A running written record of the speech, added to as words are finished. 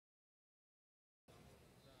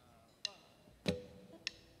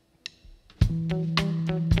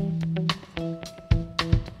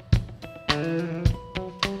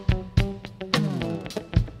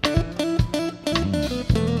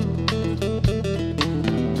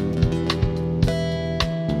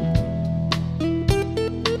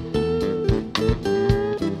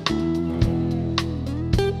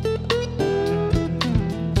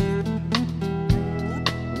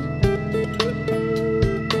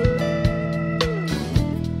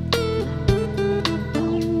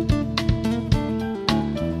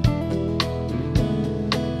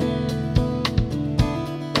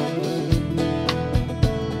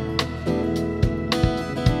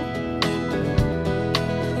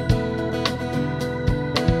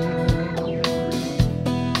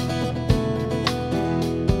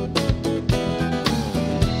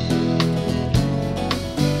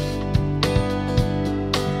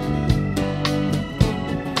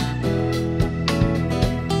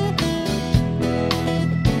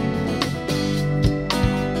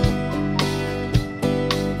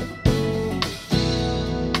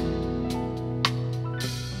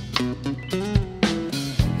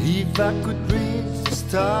If I could reach the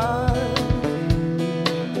stars,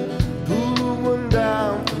 pull one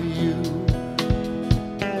down for you,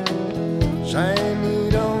 shine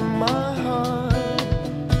it on my heart,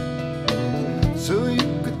 so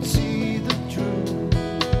you could see the truth.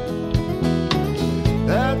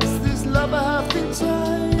 That's this love I have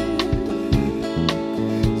inside.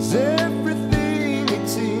 It's everything it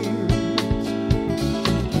seems,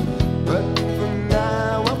 but for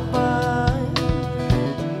now I find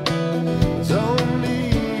it's only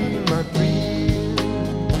my dream,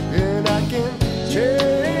 and I can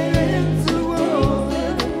change the world.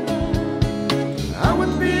 I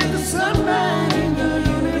would be the sunlight in the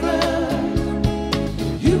universe.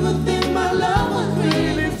 You would think my love was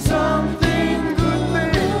really something good,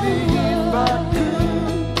 baby, if I could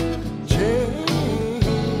change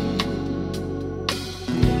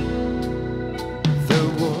the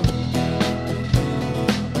world.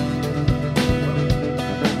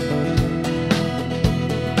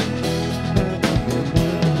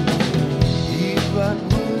 If I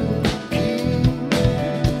could keep,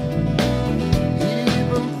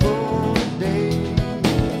 even for a day,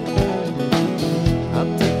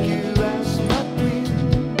 I'll take you as my queen.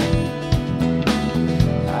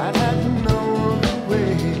 I'd have no other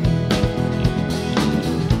way,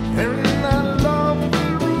 and I love the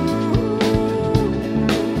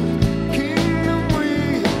kingdom we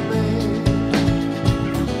made.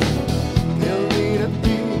 Tell me to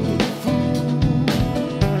be a fool,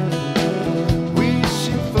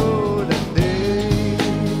 wishing for the day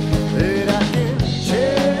that I can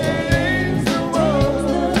change the world.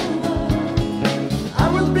 I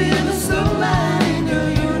will be the sunlight in the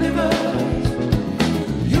universe.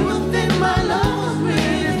 You will think my love was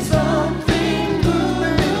really something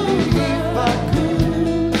good, if I could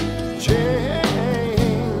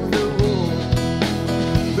change the world.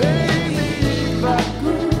 Baby, if I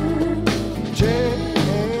could change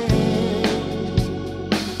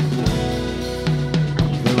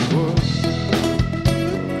the world.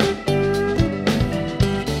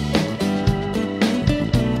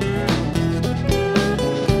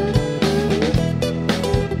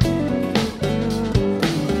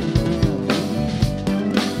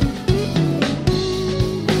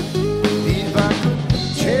 If I could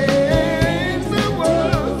change the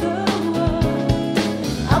world,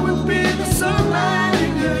 I will be the sunlight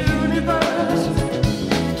in the universe.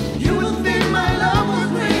 You will think my love was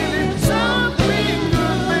really something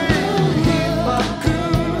good, baby, if I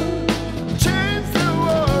could change the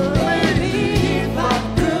world. Baby, if I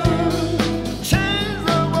could change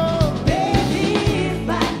the world. Baby, if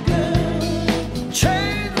I could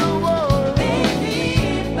change the world. Baby,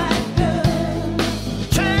 if I could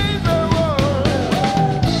change the world.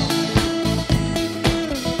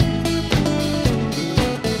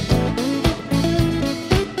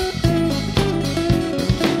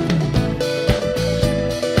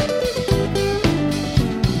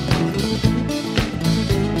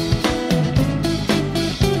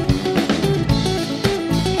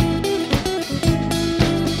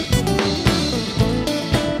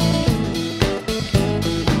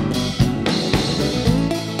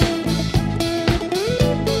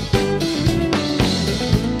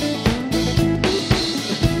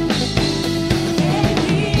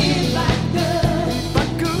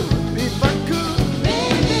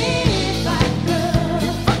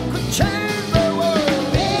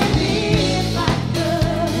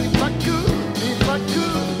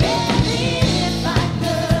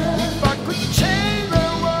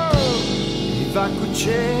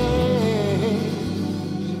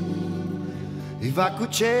 If I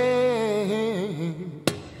could change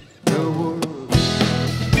the world.